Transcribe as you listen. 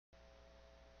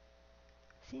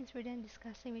Since we're done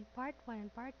discussing with part 1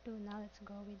 and part 2, now let's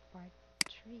go with part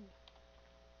 3.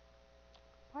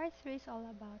 Part 3 is all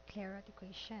about Clairaut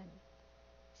equation.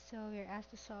 So we're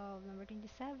asked to solve number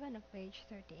 27 of page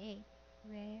 38,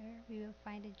 where we will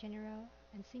find the general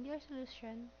and singular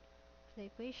solution of the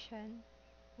equation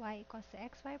y equals to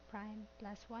xy prime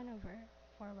plus 1 over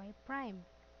 4y prime.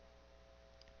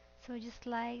 So just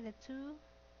like the two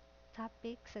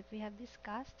topics that we have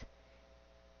discussed,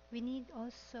 we need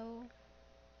also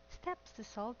steps to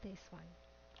solve this one.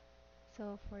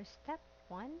 So for step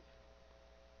 1,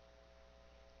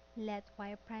 let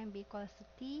y prime be equals to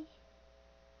t,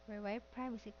 where y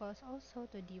prime is equals also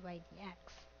to dy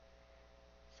dx.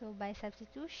 So by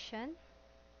substitution,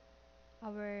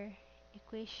 our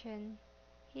equation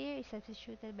here is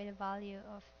substituted by the value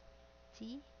of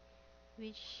t,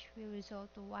 which will result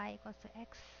to y equals to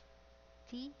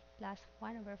xt plus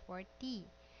 1 over 4t.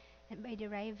 And by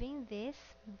deriving this,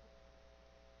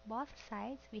 both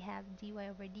sides, we have dy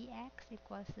over dx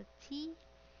equals to t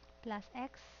plus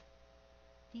x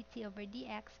dt over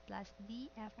dx plus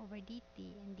df over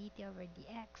dt and dt over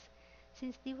dx.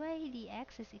 Since dy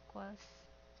dx is equals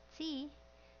t,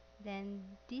 then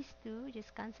these two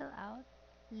just cancel out,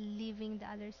 leaving the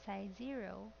other side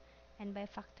 0. And by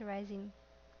factorizing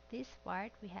this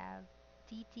part, we have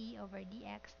dt over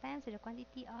dx times the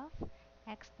quantity of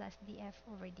x plus df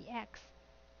over dx.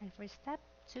 And for step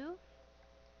 2,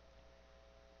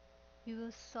 we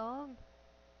will solve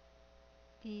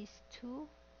these two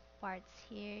parts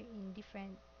here in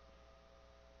different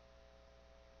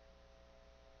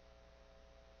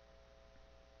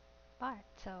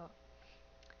parts. So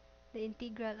the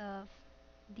integral of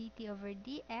dt over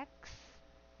dx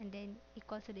and then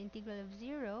equals to the integral of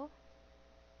 0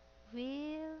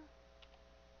 will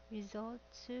result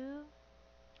to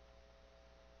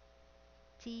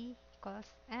t equals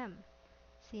m,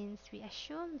 since we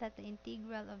assume that the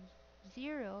integral of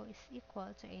 0 is equal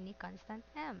to any constant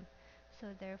m. So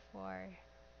therefore,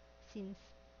 since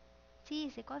t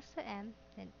is equals to m,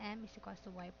 then m is equals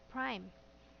to y prime.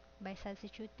 By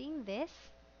substituting this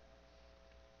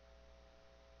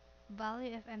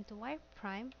value of m to y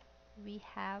prime, we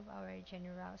have our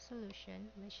general solution,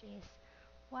 which is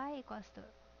y equals to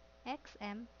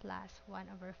xm plus 1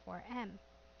 over 4m.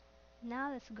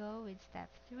 Now let's go with step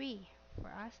 3 for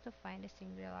us to find the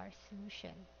singular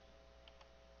solution.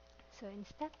 So in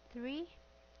step 3,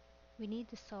 we need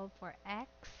to solve for x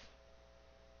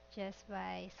just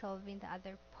by solving the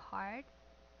other part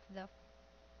of the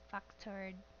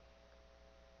factored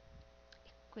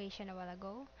equation a while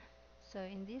ago. So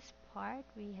in this part,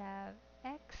 we have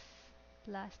x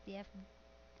plus df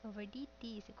over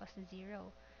dt is equals to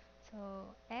 0.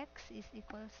 So x is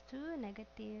equals to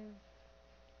negative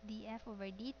df over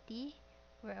dt,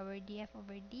 where our df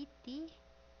over dt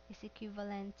is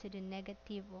equivalent to the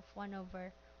negative of 1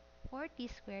 over 4t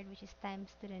squared, which is times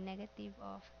to the negative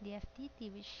of df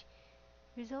dt, which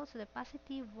results to the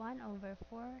positive 1 over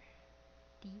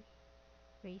 4t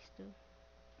raised to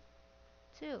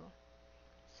 2.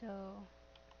 So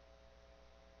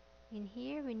in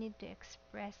here, we need to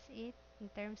express it in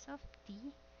terms of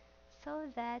t,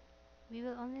 so that we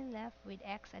will only left with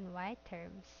x and y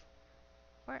terms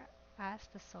for us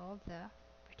to solve the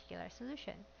particular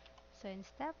solution. So in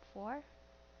step 4,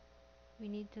 we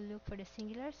need to look for the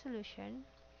singular solution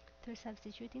through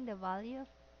substituting the value of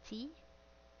t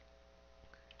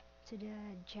to the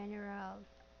general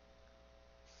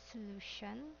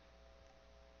solution,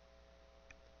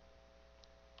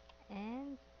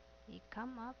 and we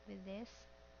come up with this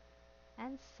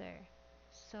answer.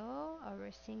 So our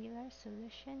singular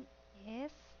solution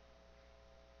is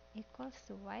equals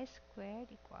to y squared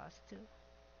equals to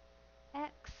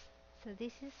x. So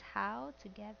this is how to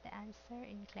get the answer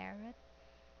in Clairaut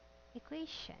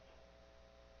equation.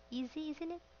 Easy,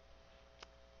 isn't it?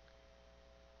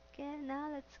 Okay, now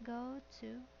let's go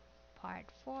to part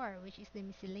 4, which is the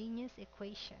miscellaneous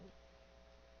equation.